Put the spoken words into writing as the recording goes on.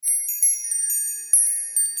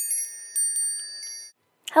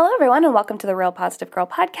Hello, everyone, and welcome to the Real Positive Girl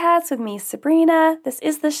podcast with me, Sabrina. This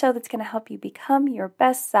is the show that's going to help you become your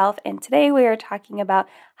best self, and today we are talking about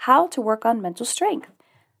how to work on mental strength,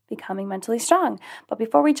 becoming mentally strong. But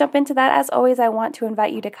before we jump into that, as always, I want to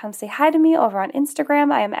invite you to come say hi to me over on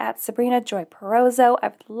Instagram. I am at Sabrina Joy Perozzo. I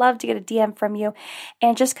would love to get a DM from you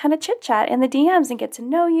and just kind of chit-chat in the DMs and get to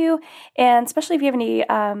know you, and especially if you have any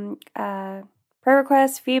prayer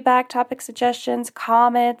requests, feedback, topic suggestions,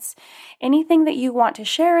 comments, anything that you want to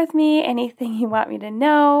share with me, anything you want me to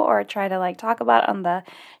know or try to talk about on the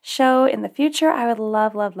show in the future, I would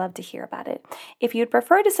love to hear about it. If you'd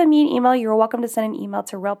prefer to send me an email, you're welcome to send an email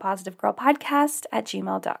to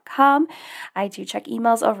realpositivegirlpodcast@gmail.com. I do check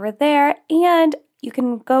emails over there, and you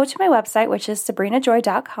can go to my website, which is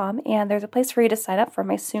sabrinajoy.com, and there's a place for you to sign up for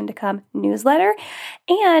my soon-to-come newsletter,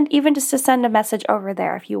 and even just to send a message over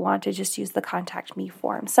there if you want to just use the contact me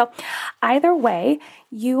form. So either way,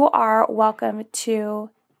 you are welcome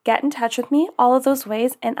to get in touch with me, all of those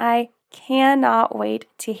ways, and I cannot wait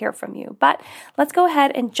to hear from you. But let's go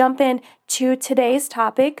ahead and jump in to today's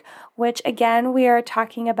topic, which again, we are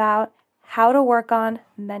talking about how to work on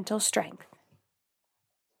mental strength.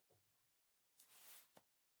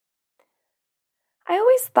 I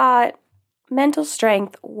always thought mental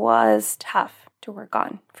strength was tough to work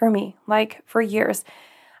on for me, for years.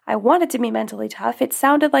 I wanted to be mentally tough. It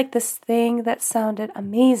sounded like this thing that sounded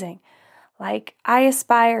amazing. I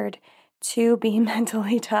aspired to be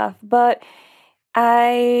mentally tough, but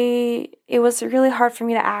it was really hard for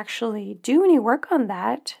me to actually do any work on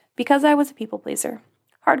that because I was a people pleaser.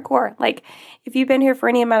 Hardcore. If you've been here for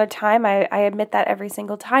any amount of time, I admit that every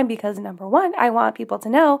single time because number one, I want people to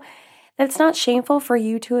know that it's not shameful for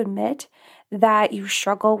you to admit that you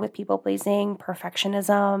struggle with people-pleasing,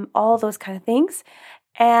 perfectionism, all those kind of things.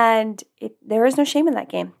 And there is no shame in that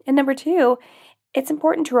game. And number two, it's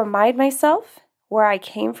important to remind myself where I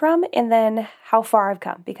came from and then how far I've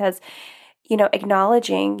come. Because,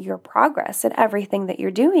 acknowledging your progress and everything that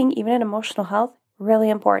you're doing, even in emotional health, really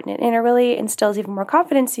important. And it really instills even more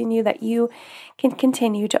confidence in you that you can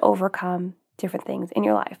continue to overcome different things in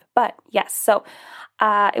your life. But yes, so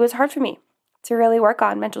it was hard for me to really work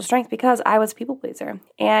on mental strength because I was a people pleaser.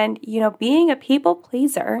 And, being a people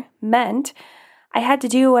pleaser meant I had to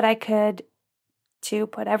do what I could to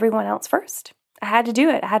put everyone else first. I had to do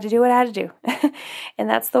it. I had to do what I had to do. And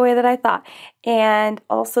that's the way that I thought. And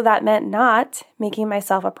also that meant not making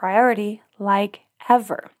myself a priority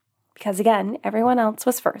ever. Because again, everyone else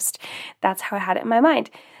was first. That's how I had it in my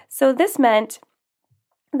mind. So this meant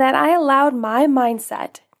that I allowed my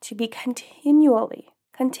mindset to be continually,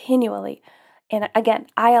 and again,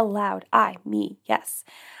 allowed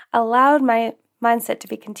my mindset to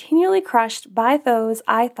be continually crushed by those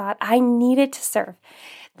I thought I needed to serve.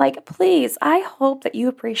 Please, I hope that you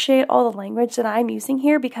appreciate all the language that I'm using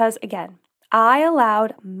here because, again, I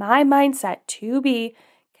allowed my mindset to be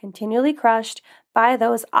continually crushed by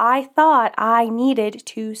those I thought I needed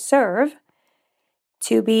to serve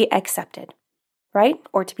to be accepted, right?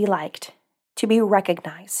 Or to be liked, to be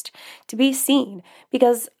recognized, to be seen.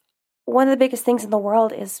 Because one of the biggest things in the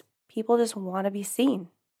world is people just want to be seen,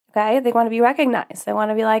 okay? They want to be recognized. They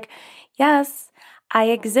want to be like, yes, I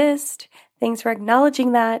exist. Thanks for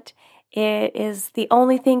acknowledging that. It is the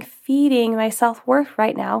only thing feeding my self-worth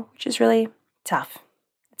right now, which is really tough.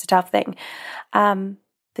 It's a tough thing.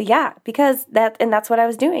 But yeah, because that's what I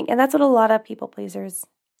was doing. And that's what a lot of people pleasers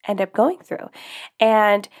end up going through.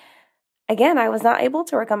 And again, I was not able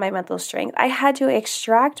to work on my mental strength. I had to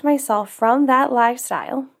extract myself from that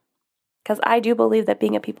lifestyle because I do believe that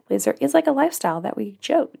being a people pleaser is like a lifestyle that we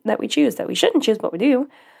choose, that we shouldn't choose, but we do.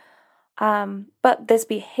 But this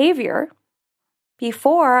behavior,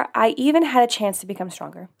 before I even had a chance to become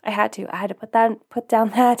stronger, I had to put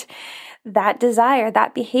down that desire,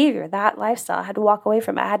 that behavior, that lifestyle. I had to walk away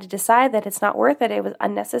from it. I had to decide that it's not worth it. It was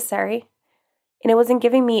unnecessary, and it wasn't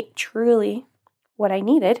giving me truly what I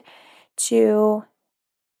needed to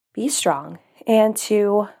be strong and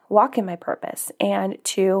to walk in my purpose and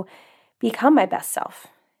to become my best self.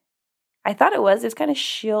 I thought it was kind of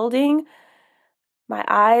shielding my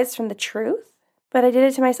eyes from the truth, but I did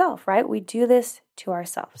it to myself, right? We do this to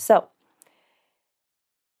ourselves. So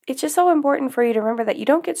it's just so important for you to remember that you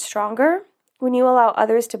don't get stronger when you allow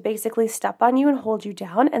others to basically step on you and hold you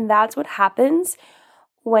down. And that's what happens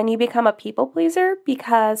when you become a people pleaser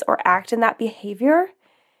or act in that behavior,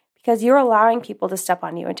 because you're allowing people to step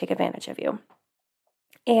on you and take advantage of you.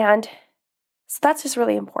 And so that's just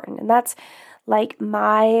really important. And that's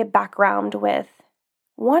my background with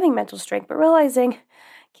wanting mental strength, but realizing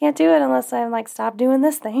can't do it unless I'm stop doing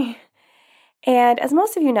this thing. And as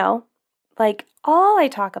most of you know, all I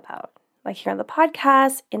talk about, like here on the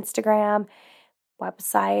podcast, Instagram,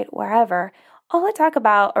 website, wherever, all I talk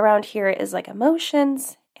about around here is like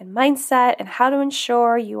emotions and mindset and how to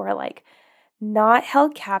ensure you are like not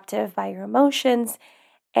held captive by your emotions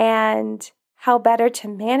and how better to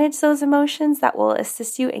manage those emotions that will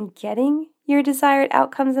assist you in getting your desired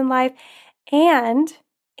outcomes in life and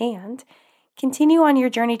continue on your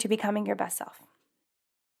journey to becoming your best self.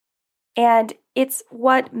 And it's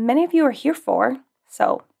what many of you are here for.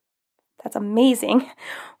 So that's amazing,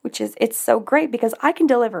 it's so great because I can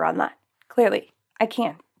deliver on that. Clearly, I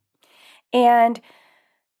can. And,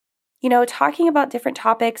 talking about different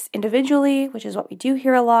topics individually, which is what we do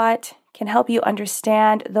here a lot, can help you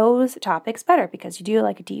understand those topics better because you do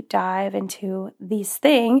like a deep dive into these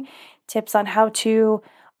tips on how to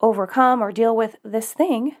overcome or deal with this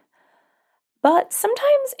thing. But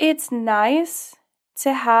sometimes it's nice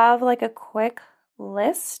to have like a quick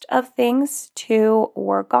list of things to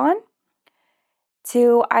work on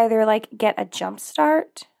to either like get a jump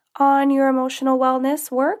start on your emotional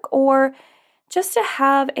wellness work or just to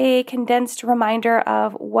have a condensed reminder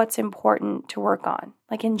of what's important to work on,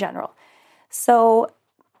 like in general. So,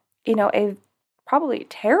 a probably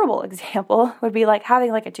terrible example would be like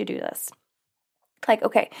having like a to-do list. Like,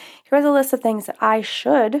 okay, here's a list of things that I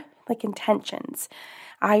should, like intentions,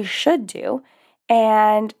 I should do.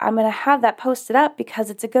 And I'm going to have that posted up because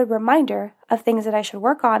it's a good reminder of things that I should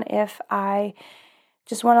work on if I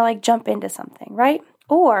just want to like jump into something, right?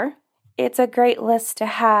 Or it's a great list to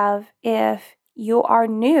have if you are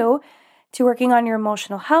new to working on your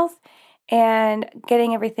emotional health and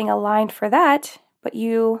getting everything aligned for that, but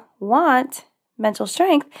you want mental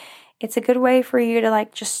strength. It's a good way for you to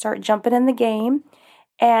like just start jumping in the game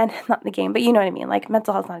and not the game, but you know what I mean? Like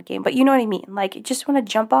mental health, not a game, but you know what I mean? Like you just want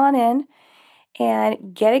to jump on in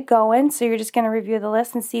and get it going. So you're just going to review the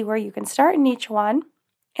list and see where you can start in each one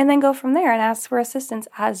and then go from there and ask for assistance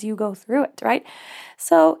as you go through it, right?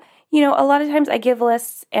 So, a lot of times I give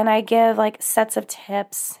lists and I give like sets of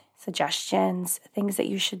tips, suggestions, things that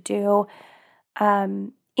you should do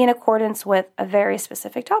in accordance with a very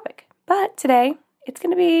specific topic. But today it's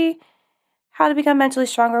going to be how to become mentally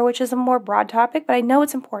stronger, which is a more broad topic, but I know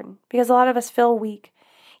it's important because a lot of us feel weak.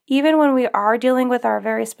 Even when we are dealing with our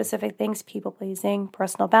very specific things, people pleasing,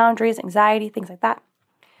 personal boundaries, anxiety, things like that,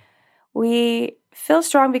 we feel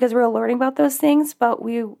strong because we're learning about those things, but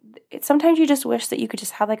sometimes you just wish that you could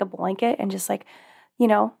just have like a blanket and just like,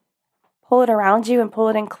 pull it around you and pull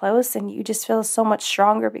it in close, and you just feel so much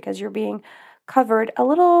stronger because you're being covered a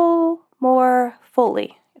little more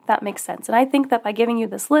fully, if that makes sense. And I think that by giving you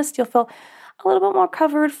this list, you'll feel a little bit more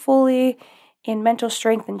covered fully in mental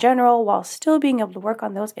strength in general while still being able to work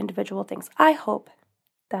on those individual things. I hope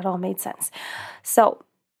that all made sense. So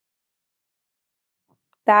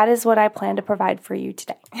that is what I plan to provide for you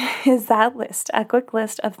today, is that list, a quick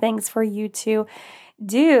list of things for you to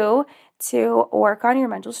do to work on your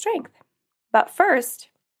mental strength. But first,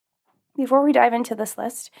 before we dive into this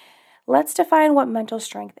list, let's define what mental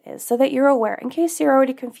strength is so that you're aware, in case you're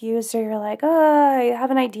already confused or you're like, I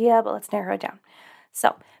have an idea, but let's narrow it down.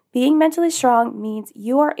 So being mentally strong means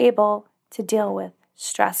you are able to deal with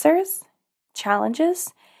stressors,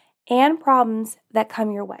 challenges, and problems that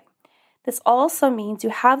come your way. This also means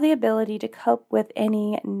you have the ability to cope with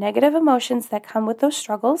any negative emotions that come with those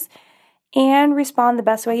struggles and respond the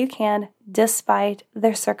best way you can despite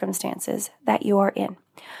the circumstances that you are in.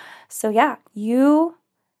 So yeah, you're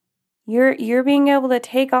being able to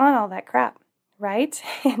take on all that crap, right?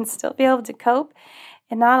 And still be able to cope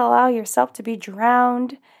and not allow yourself to be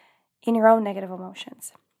drowned in your own negative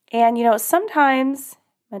emotions. And sometimes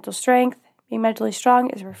mental strength, being mentally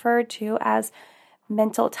strong, is referred to as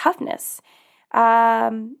mental toughness,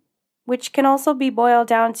 which can also be boiled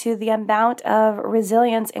down to the amount of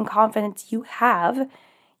resilience and confidence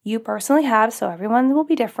you personally have, so everyone will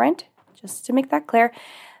be different, just to make that clear,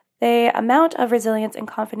 the amount of resilience and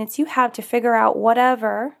confidence you have to figure out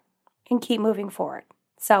whatever and keep moving forward.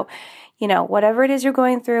 So, whatever it is you're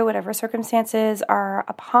going through, whatever circumstances are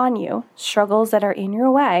upon you, struggles that are in your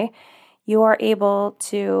way, you are able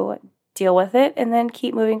to deal with it and then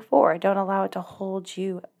keep moving forward. Don't allow it to hold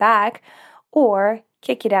you back or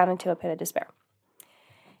kick you down into a pit of despair.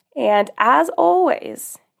 And as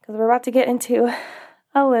always, because we're about to get into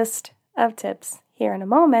a list of tips here in a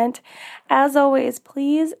moment, as always,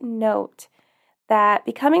 please note that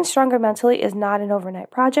becoming stronger mentally is not an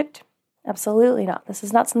overnight project. Absolutely not. This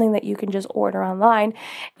is not something that you can just order online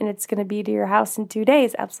and it's going to be to your house in 2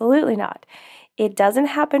 days. Absolutely not. It doesn't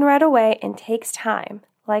happen right away and takes time,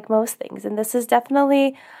 like most things. And this is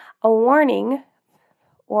definitely a warning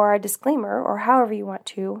or a disclaimer, or however you want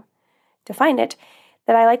to define it,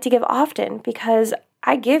 that I like to give often because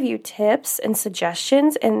I give you tips and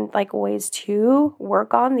suggestions and like ways to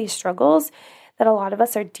work on these struggles that a lot of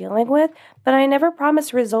us are dealing with, but I never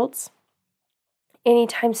promise results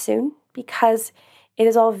anytime soon because it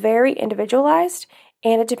is all very individualized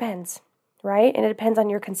and it depends, right? And it depends on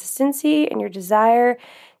your consistency and your desire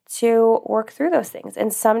to work through those things.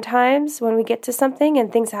 And sometimes when we get to something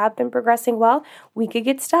and things have been progressing well, we could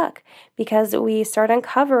get stuck because we start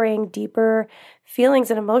uncovering deeper feelings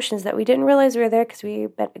and emotions that we didn't realize were there because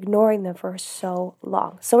we've been ignoring them for so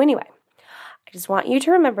long. So anyway, I just want you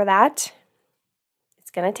to remember that.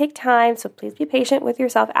 It's going to take time, so please be patient with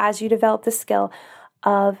yourself as you develop the skill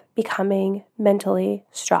of becoming mentally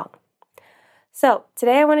strong. So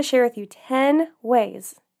today I want to share with you 10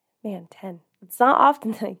 ways. 10. It's not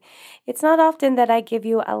often that I give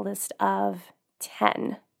you a list of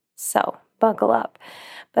 10. So buckle up.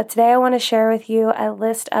 But today I want to share with you a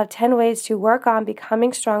list of 10 ways to work on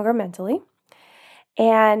becoming stronger mentally.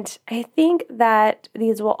 And I think that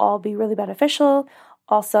these will all be really beneficial.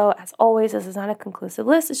 Also, as always, this is not a conclusive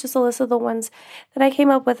list. It's just a list of the ones that I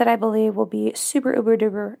came up with that I believe will be super, uber,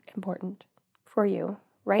 duper important for you.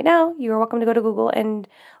 Right now, you are welcome to go to Google and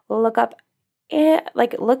look up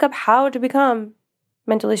how to become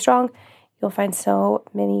mentally strong. You'll find so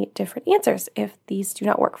many different answers if these do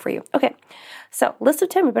not work for you. Okay, so list of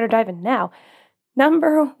 10, we better dive in now.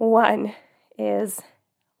 Number 1 is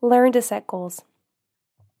learn to set goals.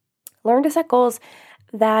 Learn to set goals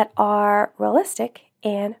that are realistic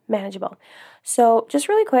and manageable. So just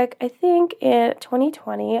really quick, I think in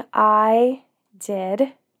 2020, I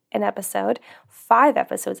did an episode, 5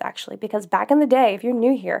 episodes actually, because back in the day, if you're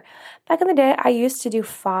new here, back in the day, I used to do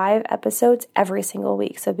 5 episodes every single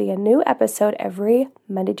week. So it'd be a new episode every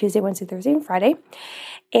Monday, Tuesday, Wednesday, Thursday, and Friday.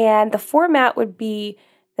 And the format would be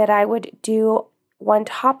that I would do one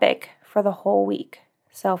topic for the whole week.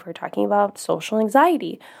 So if we're talking about social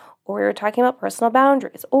anxiety, or we were talking about personal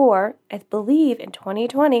boundaries, or I believe in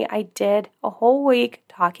 2020, I did a whole week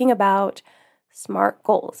talking about SMART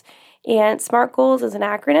goals. And SMART goals is an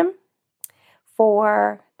acronym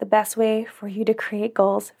for the best way for you to create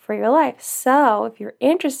goals for your life. So if you're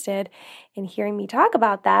interested in hearing me talk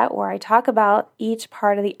about that, or I talk about each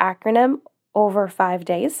part of the acronym over 5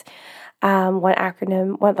 days, one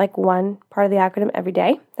part of the acronym every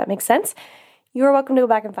day, that makes sense. You are welcome to go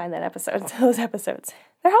back and find those episodes.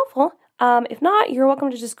 They're helpful. If not, you're welcome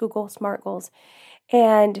to just Google SMART goals,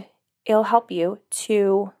 and it'll help you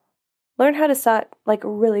to learn how to set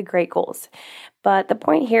really great goals. But the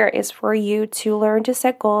point here is for you to learn to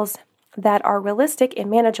set goals that are realistic and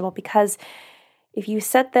manageable, because if you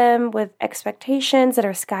set them with expectations that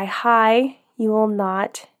are sky high, you will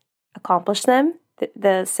not accomplish them.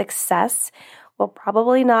 The success will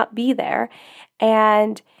probably not be there.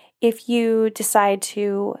 And if you decide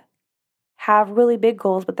to have really big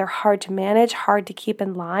goals, but they're hard to manage, hard to keep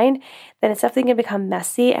in line, then it's definitely going to become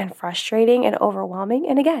messy and frustrating and overwhelming.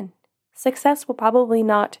 And again, success will probably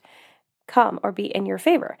not come or be in your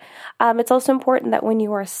favor. It's also important that when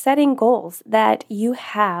you are setting goals that you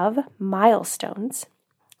have milestones,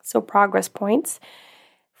 so progress points,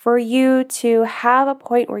 for you to have a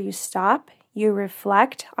point where you stop, you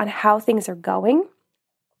reflect on how things are going,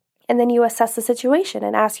 and then you assess the situation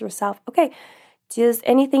and ask yourself, okay, does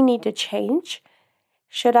anything need to change?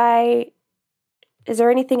 Is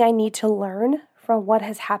there anything I need to learn from what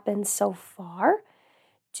has happened so far?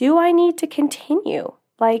 Do I need to continue?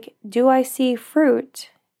 Do I see fruit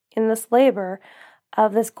in this labor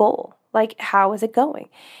of this goal? How is it going?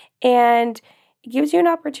 And it gives you an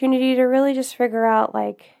opportunity to really just figure out,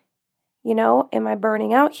 am I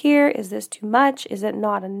burning out here? Is this too much? Is it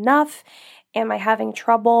not enough? Am I having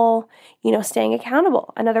trouble, staying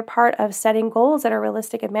accountable? Another part of setting goals that are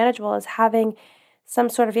realistic and manageable is having some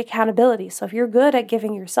sort of accountability. So if you're good at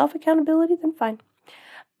giving yourself accountability, then fine.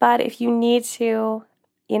 But if you need to,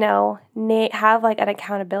 have an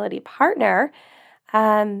accountability partner,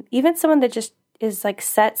 even someone that just is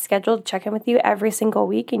scheduled to check in with you every single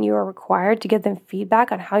week and you are required to give them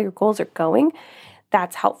feedback on how your goals are going,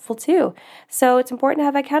 that's helpful too. So it's important to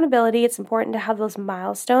have accountability. It's important to have those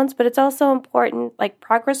milestones, but it's also important,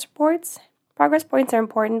 progress reports. Progress points are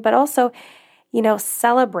important, but also,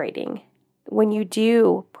 celebrating when you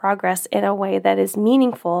do progress in a way that is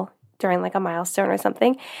meaningful during a milestone or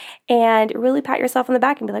something, and really pat yourself on the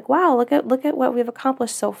back and be like, wow, look at what we've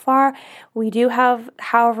accomplished so far. We do have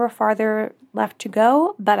however farther left to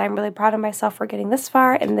go, but I'm really proud of myself for getting this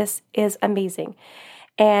far, and this is amazing.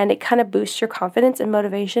 And it kind of boosts your confidence and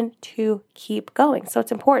motivation to keep going. So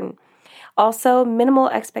it's important. Also, minimal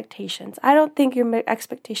expectations. I don't think your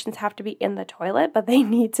expectations have to be in the toilet, but they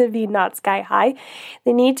need to be not sky high.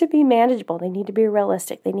 They need to be manageable. They need to be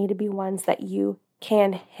realistic. They need to be ones that you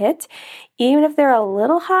can hit, even if they're a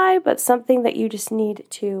little high, but something that you just need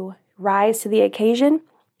to rise to the occasion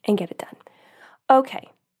and get it done. Okay,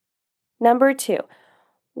 number 2,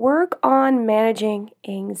 work on managing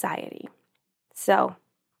anxiety. So,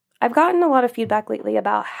 I've gotten a lot of feedback lately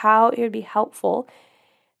about how it would be helpful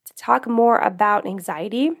to talk more about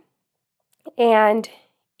anxiety. And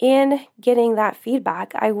in getting that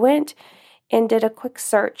feedback, I went and did a quick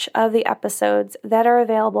search of the episodes that are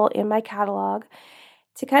available in my catalog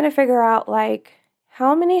to kind of figure out, like,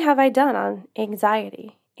 how many have I done on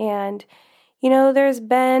anxiety? And, there's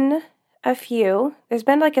been a few. There's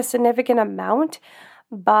been like a significant amount,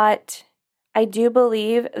 but I do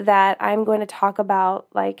believe that I'm going to talk about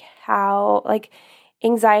how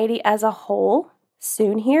anxiety as a whole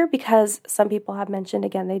soon here, because some people have mentioned,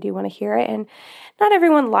 again, they do want to hear it, and not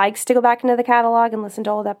everyone likes to go back into the catalog and listen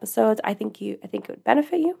to old episodes. I think it would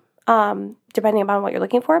benefit you, depending upon what you're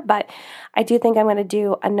looking for. But I do think I'm going to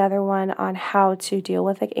do another one on how to deal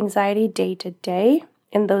with anxiety day to day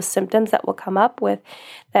and those symptoms that will come up with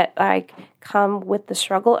that come with the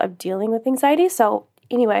struggle of dealing with anxiety. So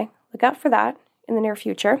anyway, look out for that in the near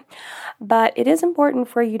future. But it is important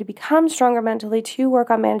for you to become stronger mentally to work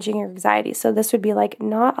on managing your anxiety. So this would be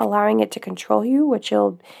not allowing it to control you, which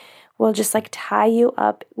will just tie you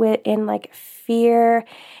up in fear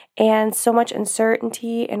and so much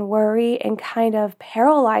uncertainty and worry, and kind of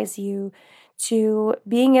paralyze you to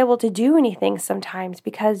being able to do anything sometimes,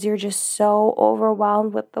 because you're just so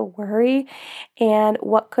overwhelmed with the worry and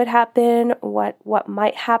what could happen, what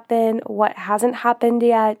might happen, what hasn't happened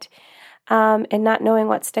yet, and not knowing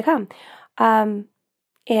what's to come. And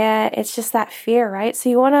it's just that fear, right? So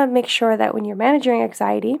you want to make sure that when you're managing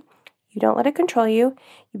anxiety, you don't let it control you.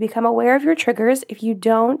 You become aware of your triggers. If you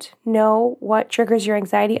don't know what triggers your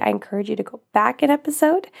anxiety, I encourage you to go back an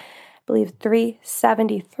episode, I believe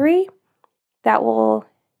 373. That will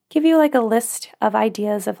give you a list of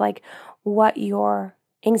ideas of what your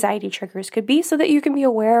anxiety triggers could be, so that you can be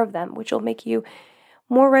aware of them, which will make you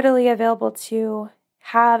more readily available to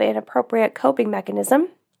have an appropriate coping mechanism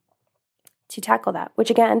to tackle that.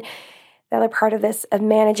 Which, again, the other part of this of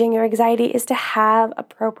managing your anxiety is to have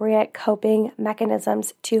appropriate coping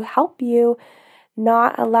mechanisms to help you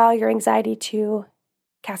not allow your anxiety to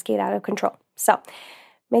cascade out of control. So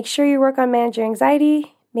make sure you work on managing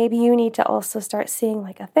anxiety. Maybe you need to also start seeing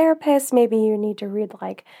a therapist. Maybe you need to read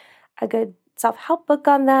a good self-help book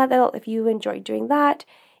on that. If you enjoy doing that,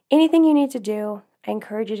 anything you need to do, I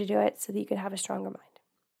encourage you to do it so that you can have a stronger mind.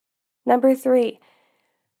 Number 3,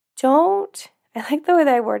 I like the way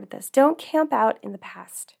that I worded this, don't camp out in the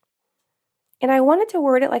past. And I wanted to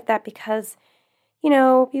word it like that because,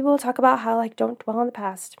 people talk about how don't dwell in the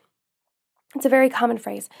past. It's a very common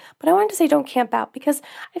phrase, but I wanted to say don't camp out, because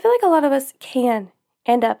I feel like a lot of us can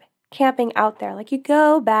end up camping out there. You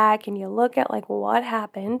go back and you look at what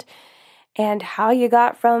happened and how you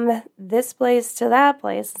got from this place to that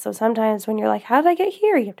place. So sometimes when you're how did I get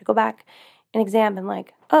here? You have to go back and examine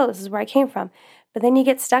oh, this is where I came from. But then you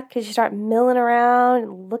get stuck because you start milling around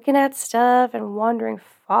and looking at stuff and wandering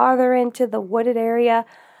farther into the wooded area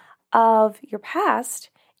of your past.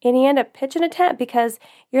 And you end up pitching a tent because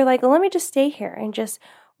you're let me just stay here and just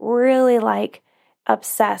really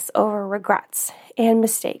obsess over regrets and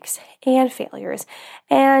mistakes and failures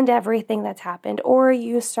and everything that's happened. Or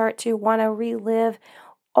you start to want to relive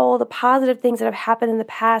all the positive things that have happened in the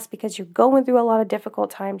past because you're going through a lot of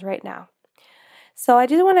difficult times right now. So I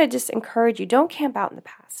just want to encourage you, don't camp out in the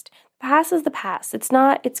past. The past is the past. It's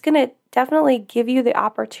going to definitely give you the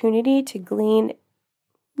opportunity to glean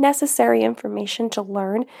necessary information to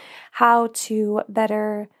learn how to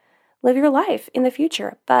better live your life in the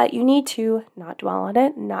future. But you need to not dwell on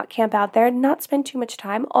it, not camp out there, not spend too much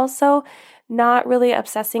time. Also, not really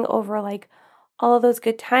obsessing over all of those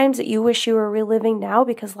good times that you wish you were reliving now,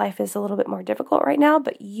 because life is a little bit more difficult right now,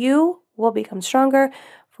 but you will become stronger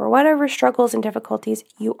for whatever struggles and difficulties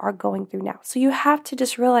you are going through now. So you have to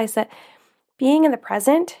just realize that being in the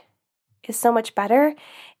present is so much better.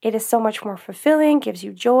 It is so much more fulfilling, gives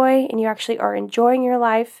you joy, and you actually are enjoying your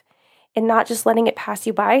life and not just letting it pass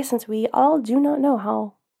you by, since we all do not know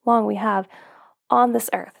how long we have on this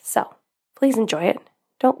earth. So please enjoy it.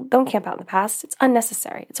 Don't camp out in the past. It's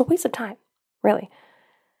unnecessary. It's a waste of time, really.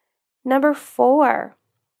 Number 4,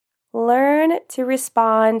 learn to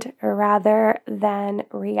respond rather than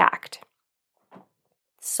react.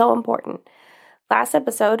 So important. Last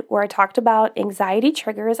episode, where I talked about anxiety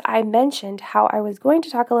triggers, I mentioned how I was going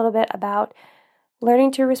to talk a little bit about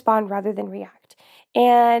learning to respond rather than react.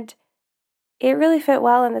 And it really fit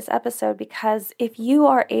well in this episode because if you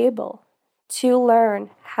are able to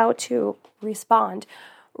learn how to respond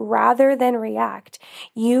rather than react,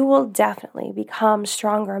 you will definitely become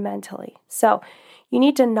stronger mentally. So you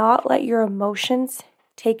need to not let your emotions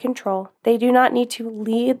take control. They do not need to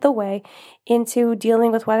lead the way into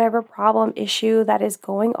dealing with whatever problem, issue that is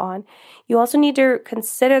going on. You also need to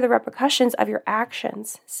consider the repercussions of your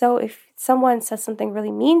actions. So if someone says something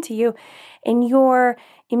really mean to you and your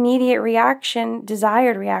immediate reaction,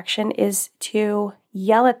 desired reaction, is to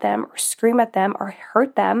yell at them or scream at them or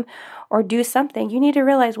hurt them or do something, you need to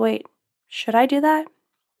realize, wait, should I do that?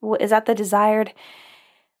 Is that the desired,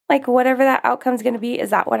 whatever that outcome is going to be,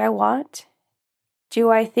 is that what I want? Do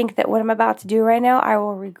I think that what I'm about to do right now, I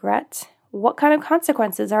will regret? What kind of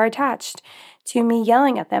consequences are attached to me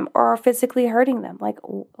yelling at them or physically hurting them? Like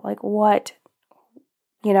what?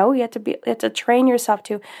 You have to train yourself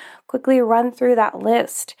to quickly run through that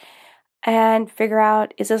list and figure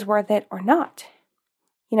out, is this worth it or not?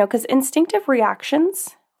 Because instinctive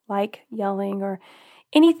reactions like yelling or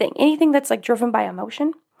anything that's driven by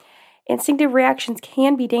emotion, instinctive reactions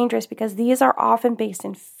can be dangerous because these are often based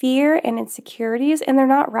in fear and insecurities, and they're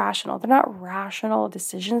not rational. They're not rational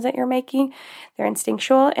decisions that you're making. They're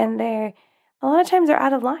instinctual, and a lot of times they're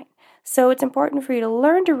out of line. So it's important for you to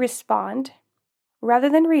learn to respond rather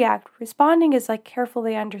than react. Responding is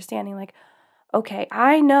carefully understanding, okay,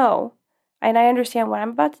 I know and I understand what I'm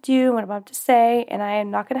about to do, what I'm about to say, and I am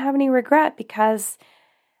not going to have any regret because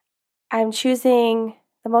I'm choosing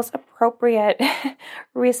the most appropriate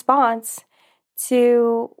response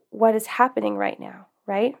to what is happening right now,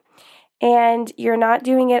 right? And you're not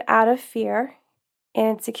doing it out of fear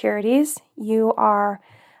and insecurities. You are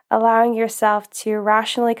allowing yourself to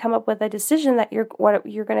rationally come up with a decision that what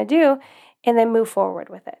you're going to do and then move forward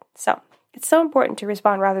with it. So it's so important to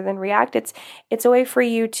respond rather than react. It's a way for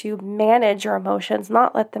you to manage your emotions,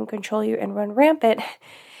 not let them control you and run rampant.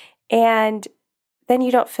 And then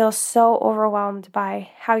you don't feel so overwhelmed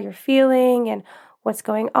by how you're feeling and what's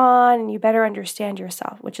going on, and you better understand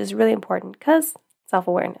yourself, which is really important because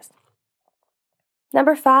self-awareness.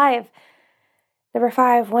 Number five,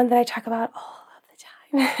 one that I talk about all of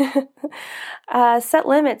the time. Set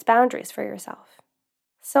limits, boundaries for yourself.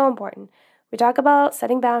 So important. We talk about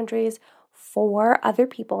setting boundaries for other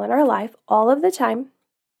people in our life all of the time,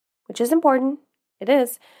 which is important. It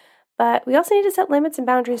is. But we also need to set limits and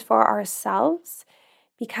boundaries for ourselves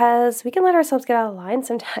because we can let ourselves get out of line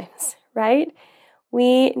sometimes, right?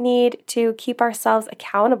 We need to keep ourselves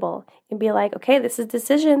accountable and be like, okay, this is a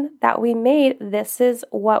decision that we made. This is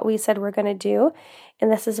what we said we're going to do.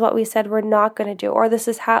 And this is what we said we're not going to do. Or this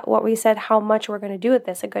is what we said how much we're going to do with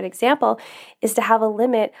this. A good example is to have a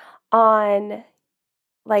limit on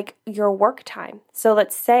your work time. So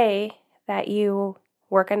let's say that you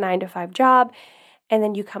work a 9-to-5 job and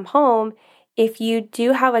then you come home. If you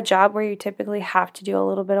do have a job where you typically have to do a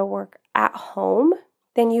little bit of work at home,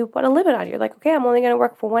 then you put a limit on it. You're like, okay, I'm only going to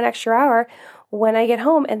work for 1 extra hour when I get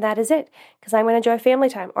home, and that is it. Because I'm going to enjoy family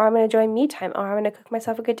time, or I'm going to enjoy me time, or I'm going to cook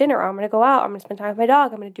myself a good dinner, or I'm going to go out, or I'm going to spend time with my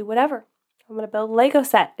dog, I'm going to do whatever. I'm going to build a Lego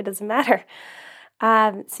set. It doesn't matter.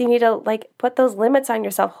 So you need to put those limits on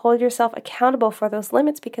yourself, hold yourself accountable for those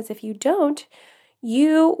limits, because if you don't,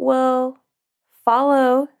 you will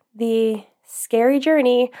follow the scary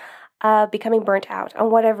journey of becoming burnt out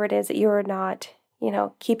on whatever it is that you're not,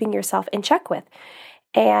 keeping yourself in check with.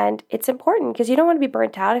 And it's important because you don't want to be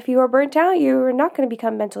burnt out. If you are burnt out, you're not going to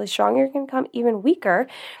become mentally strong. You're going to become even weaker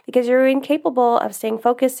because you're incapable of staying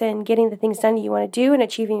focused and getting the things done you want to do and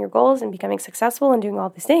achieving your goals and becoming successful and doing all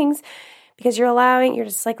these things because you're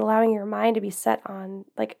just allowing your mind to be set on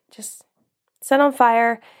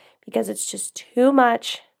fire because it's just too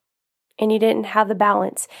much and you didn't have the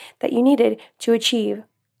balance that you needed to achieve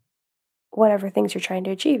whatever things you're trying to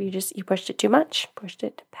achieve. You pushed it too much, pushed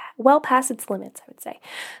it well past its limits, I would say.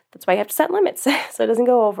 That's why you have to set limits so it doesn't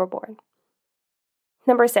go overboard.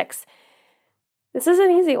 Number 6, this is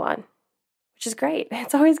an easy one, which is great.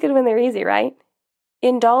 It's always good when they're easy, right?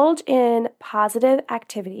 Indulge in positive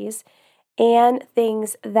activities and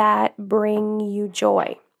things that bring you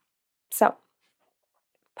joy. So,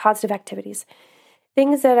 positive activities,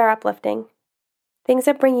 things that are uplifting, things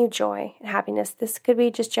that bring you joy and happiness. This could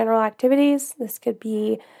be just general activities. This could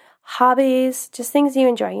be hobbies, just things you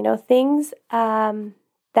enjoy, things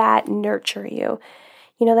that nurture you,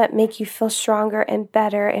 that make you feel stronger and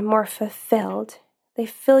better and more fulfilled. They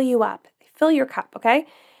fill you up. They fill your cup, okay?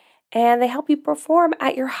 And they help you perform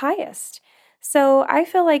at your highest. So I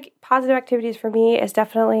feel like positive activities for me is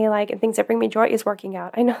definitely and things that bring me joy is working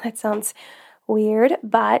out. I know that sounds weird,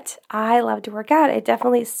 but I love to work out. It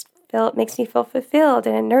definitely it makes me feel fulfilled,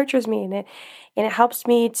 and it nurtures me, and it helps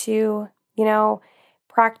me to,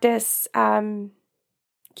 practice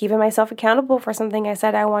keeping myself accountable for something I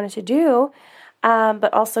said I wanted to do,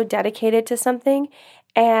 but also dedicated to something.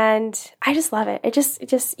 And I just love it. It just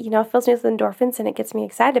fills me with endorphins, and it gets me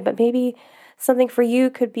excited. But maybe something for you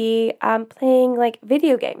could be playing like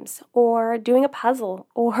video games, or doing a puzzle,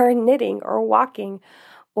 or knitting, or walking,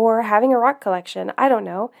 or having a rock collection. I don't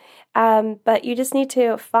know. But you just need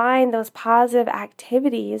to find those positive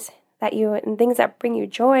activities and things that bring you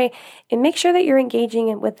joy, and make sure that you're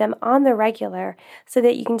engaging with them on the regular, so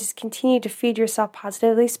that you can just continue to feed yourself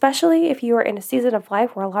positively, especially if you are in a season of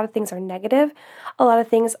life where a lot of things are negative, a lot of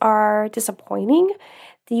things are disappointing,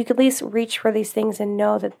 that you can at least reach for these things and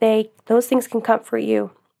know that those things can comfort you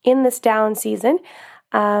in this down season,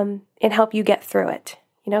 and help you get through it,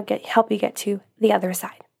 help you get to the other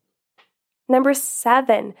side. Number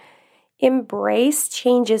 7, embrace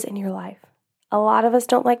changes in your life. A lot of us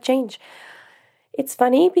don't like change. It's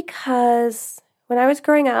funny because when I was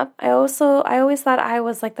growing up, I always thought I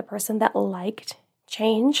was like the person that liked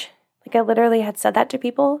change. Like, I literally had said that to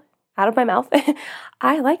people out of my mouth.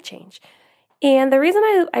 I like change. And the reason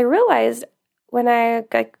I realized when I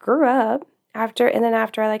grew up after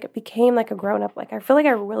I became like a grown up, I feel like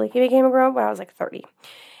I really became a grown up when I was like 30.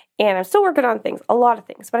 And I'm still working on things, a lot of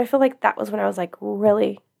things, but I feel like that was when I was like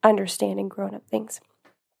really understanding grown up things.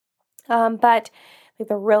 But like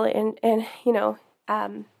the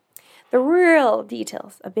real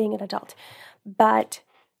details of being an adult. But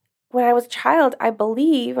when I was a child,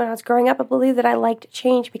 when I was growing up, I believed that I liked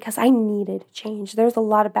change because I needed change. There's a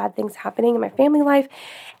lot of bad things happening in my family life,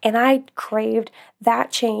 and I craved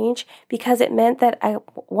that change because it meant that I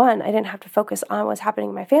didn't have to focus on what's happening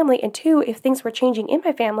in my family, and 2, if things were changing in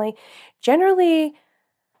my family, generally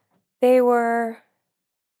they were,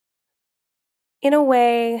 in a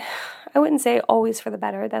way, I wouldn't say always for the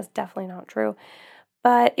better. That's definitely not true.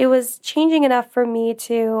 But it was changing enough for me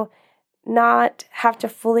to not have to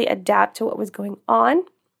fully adapt to what was going on,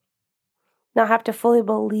 not have to fully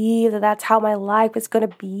believe that that's how my life is going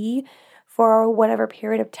to be for whatever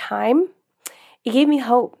period of time. It gave me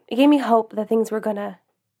hope. It gave me hope that things were going to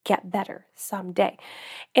get better someday.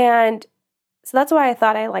 And so that's why I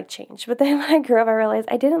thought I liked change. But then when I grew up, I realized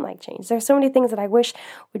I didn't like change. There's so many things that I wish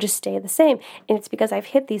would just stay the same. And it's because I've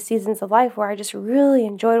hit these seasons of life where I just really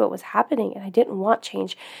enjoyed what was happening, and I didn't want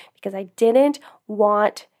change because I didn't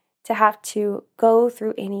want to have to go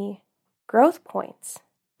through any growth points.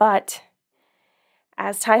 But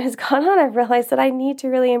as time has gone on, I've realized that I need to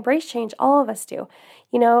really embrace change. All of us do.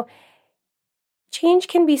 Change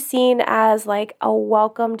can be seen as like a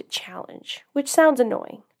welcomed challenge, which sounds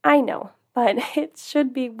annoying. I know. But it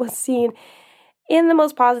should be seen in the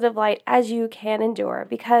most positive light as you can endure,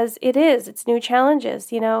 because it's new challenges.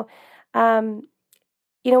 We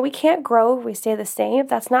can't grow if we stay the same.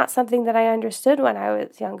 That's not something that I understood when I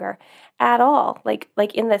was younger at all.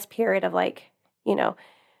 Like in this period of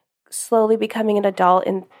slowly becoming an adult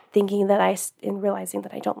and realizing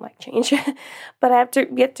that I don't like change. But I have to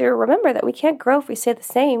get to remember that we can't grow if we stay the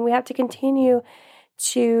same. We have to continue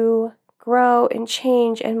to grow and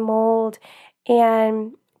change and mold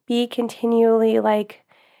and be continually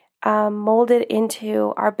molded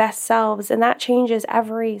into our best selves. And that changes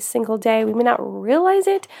every single day. We may not realize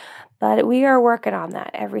it, but we are working on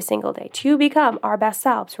that every single day to become our best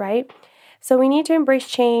selves, right? So we need to embrace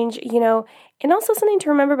change, and also something to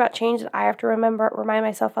remember about change that I have to remind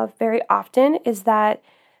myself of very often is that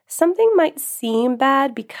something might seem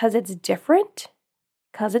bad because it's different,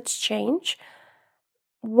 because it's change,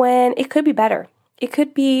 when it could be better. It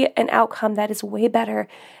could be an outcome that is way better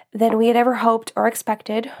than we had ever hoped or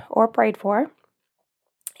expected or prayed for.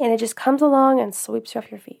 And it just comes along and sweeps you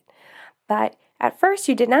off your feet. But at first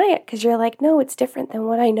you deny it because you're like, no, it's different than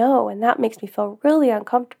what I know. And that makes me feel really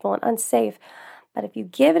uncomfortable and unsafe. But if you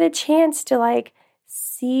give it a chance to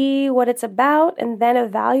see what it's about and then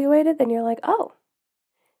evaluate it, then you're like, oh,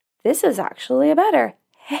 this is actually a better.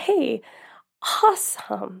 Hey,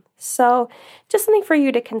 awesome. So just something for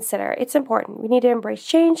you to consider. It's important. We need to embrace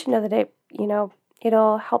change, know that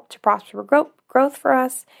it'll help to prosper growth for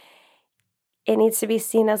us. It needs to be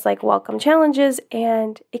seen as welcome challenges,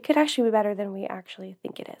 and it could actually be better than we actually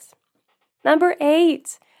think it is. Number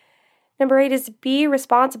 8 is be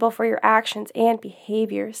responsible for your actions and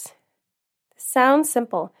behaviors. This sounds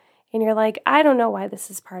simple, and you're like, I don't know why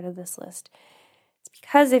this is part of this list.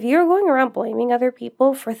 Because if you're going around blaming other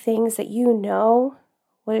people for things that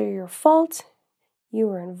were your fault, you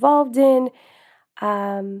were involved in,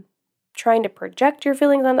 trying to project your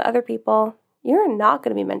feelings onto other people, you're not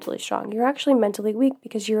going to be mentally strong. You're actually mentally weak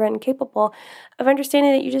because you're incapable of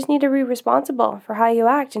understanding that you just need to be responsible for how you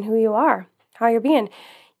act and who you are, how you're being.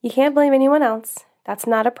 You can't blame anyone else. That's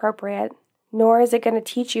not appropriate, nor is it going to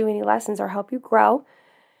teach you any lessons or help you grow.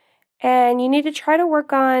 And you need to try to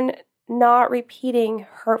work on not repeating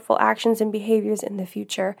hurtful actions and behaviors in the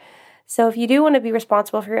future. So if you do want to be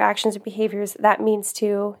responsible for your actions and behaviors, that means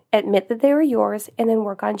to admit that they were yours and then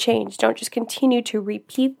work on change. Don't just continue to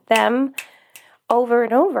repeat them over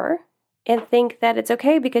and over and think that it's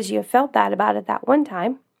okay because you felt bad about it that one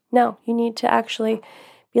time. No, you need to actually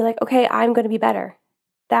be like, okay, I'm going to be better.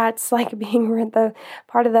 That's like being the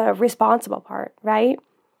part of the responsible part, right?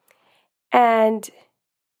 And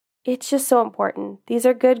it's just so important. These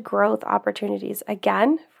are good growth opportunities,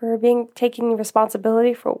 again, for taking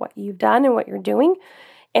responsibility for what you've done and what you're doing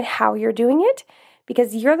and how you're doing it,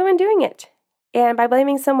 because you're the one doing it. And by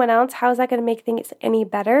blaming someone else, how is that going to make things any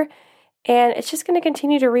better? And it's just going to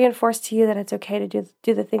continue to reinforce to you that it's okay to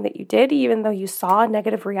do the thing that you did, even though you saw a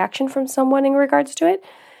negative reaction from someone in regards to it,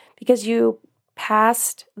 because you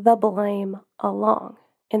passed the blame along,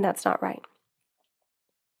 and that's not right.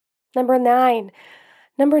 Number nine,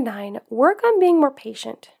 work on being more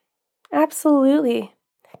patient. Absolutely.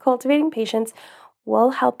 Cultivating patience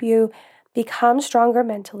will help you become stronger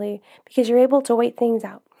mentally because you're able to wait things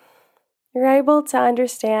out. You're able to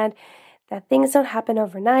understand that things don't happen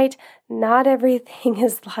overnight. Not everything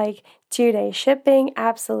is like 2-day shipping.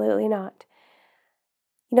 Absolutely not.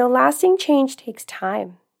 Lasting change takes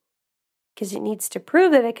time because it needs to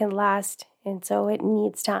prove that it can last, and so it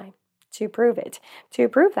needs time to prove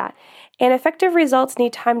that. And effective results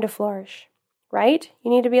need time to flourish, right?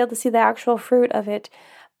 You need to be able to see the actual fruit of it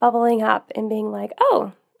bubbling up and being like,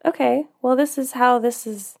 oh, okay, well, this is how this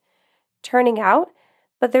is turning out.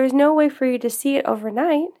 But there's no way for you to see it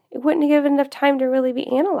overnight. It wouldn't give enough time to really be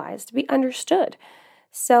analyzed, to be understood.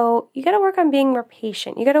 So you got to work on being more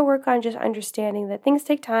patient. You got to work on just understanding that things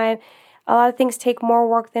take time. A lot of things take more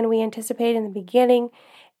work than we anticipate in the beginning.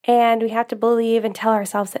 And we have to believe and tell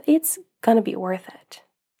ourselves that it's going to be worth it.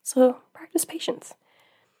 So practice patience.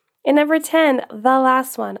 And number 10, the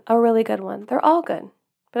last one, a really good one. They're all good,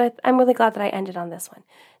 but I'm really glad that I ended on this one.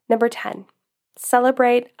 Number 10,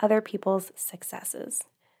 celebrate other people's successes.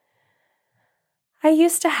 I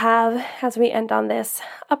used to have, as we end on this,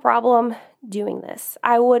 a problem doing this.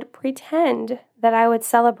 I would pretend that I would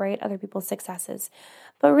celebrate other people's successes,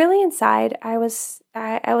 but really inside, I was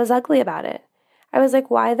ugly about it. I was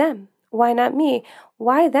like, why them? Why not me?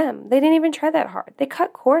 Why them? They didn't even try that hard. They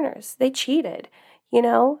cut corners. They cheated,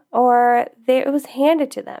 or it was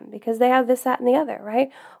handed to them because they have this, that, and the other,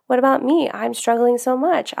 right? What about me? I'm struggling so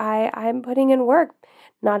much. I'm putting in work,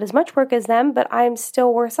 not as much work as them, but I'm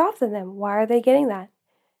still worse off than them. Why are they getting that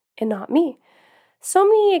and not me? So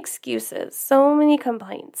many excuses, so many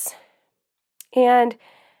complaints. And,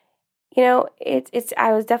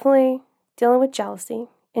 I was definitely dealing with jealousy.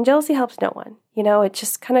 And jealousy helps no one. It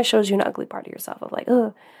just kind of shows you an ugly part of yourself of like,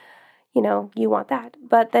 oh, you want that.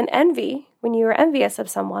 But then envy, when you are envious of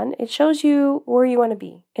someone, it shows you where you want to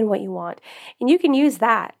be and what you want. And you can use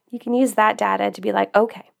that. You can use that data to be like,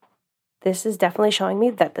 okay, this is definitely showing me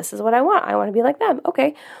that this is what I want. I want to be like them.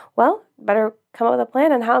 Okay, well, better come up with a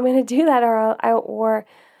plan on how I'm going to do that. Or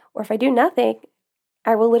if I do nothing,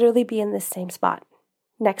 I will literally be in this same spot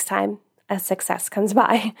next time a success comes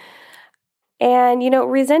by. And,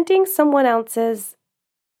 resenting someone else's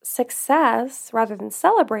success rather than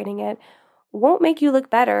celebrating it won't make you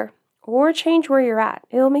look better or change where you're at.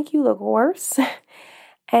 It'll make you look worse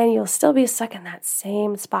and you'll still be stuck in that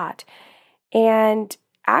same spot. And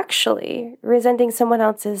actually, resenting someone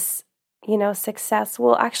else's, success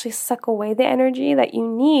will actually suck away the energy that you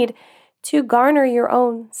need to garner your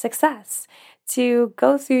own success, to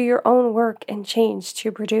go through your own work and change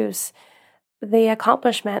to produce the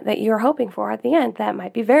accomplishment that you're hoping for at the end that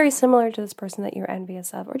might be very similar to this person that you're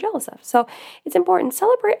envious of or jealous of. So it's important.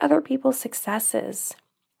 Celebrate other people's successes.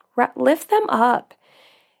 Lift them up.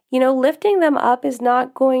 Lifting them up is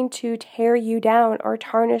not going to tear you down or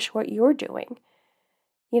tarnish what you're doing.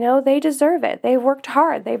 They deserve it. They've worked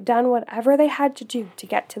hard. They've done whatever they had to do to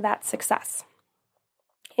get to that success.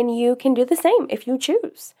 And you can do the same if you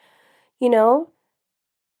choose. You're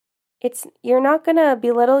not going to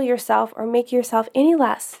belittle yourself or make yourself any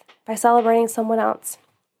less by celebrating someone else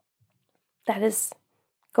that is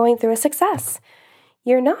going through a success.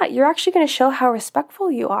 You're not. You're actually going to show how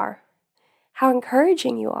respectful you are, how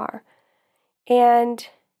encouraging you are, and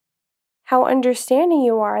how understanding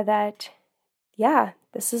you are that, yeah,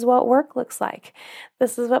 this is what work looks like.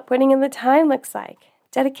 This is what putting in the time looks like.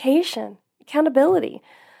 Dedication, accountability.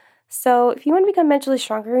 So if you want to become mentally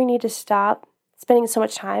stronger, you need to stop spending so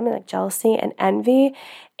much time in like jealousy and envy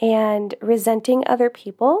and resenting other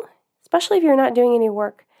people, especially if you're not doing any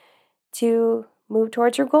work to move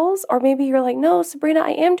towards your goals. Or maybe you're like, no, Sabrina, I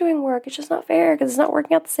am doing work. It's just not fair because it's not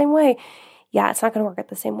working out the same way. Yeah, it's not going to work out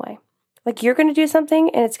the same way. Like you're going to do something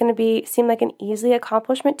and it's going to seem like an easy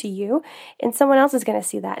accomplishment to you, and someone else is going to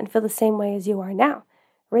see that and feel the same way as you are now.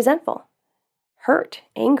 Resentful, hurt,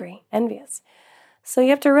 angry, envious. So you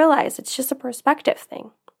have to realize it's just a perspective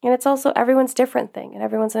thing. And it's also everyone's different thing, and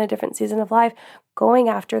everyone's in a different season of life going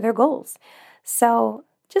after their goals. So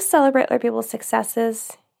just celebrate other people's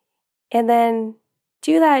successes, and then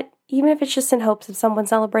do that even if it's just in hopes of someone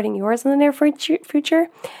celebrating yours in the near future.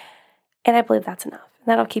 And I believe that's enough.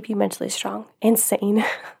 That'll keep you mentally strong and sane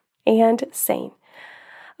and sane.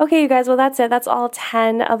 Okay, you guys, well, that's it. That's all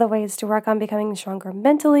 10 of the ways to work on becoming stronger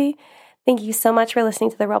mentally. Thank you so much for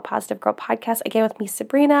listening to the Real Positive Girl podcast, again with me,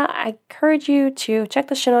 Sabrina. I encourage you to check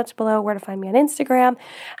the show notes below, where to find me on Instagram,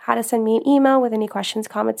 how to send me an email with any questions,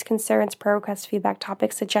 comments, concerns, prayer requests, feedback,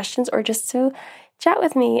 topics, suggestions, or just to chat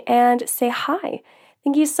with me and say hi.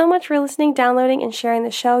 Thank you so much for listening, downloading, and sharing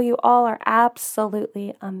the show. You all are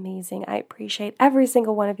absolutely amazing. I appreciate every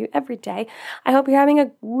single one of you every day. I hope you're having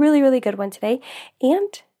a really, really good one today.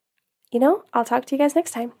 And, I'll talk to you guys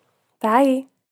next time. Bye.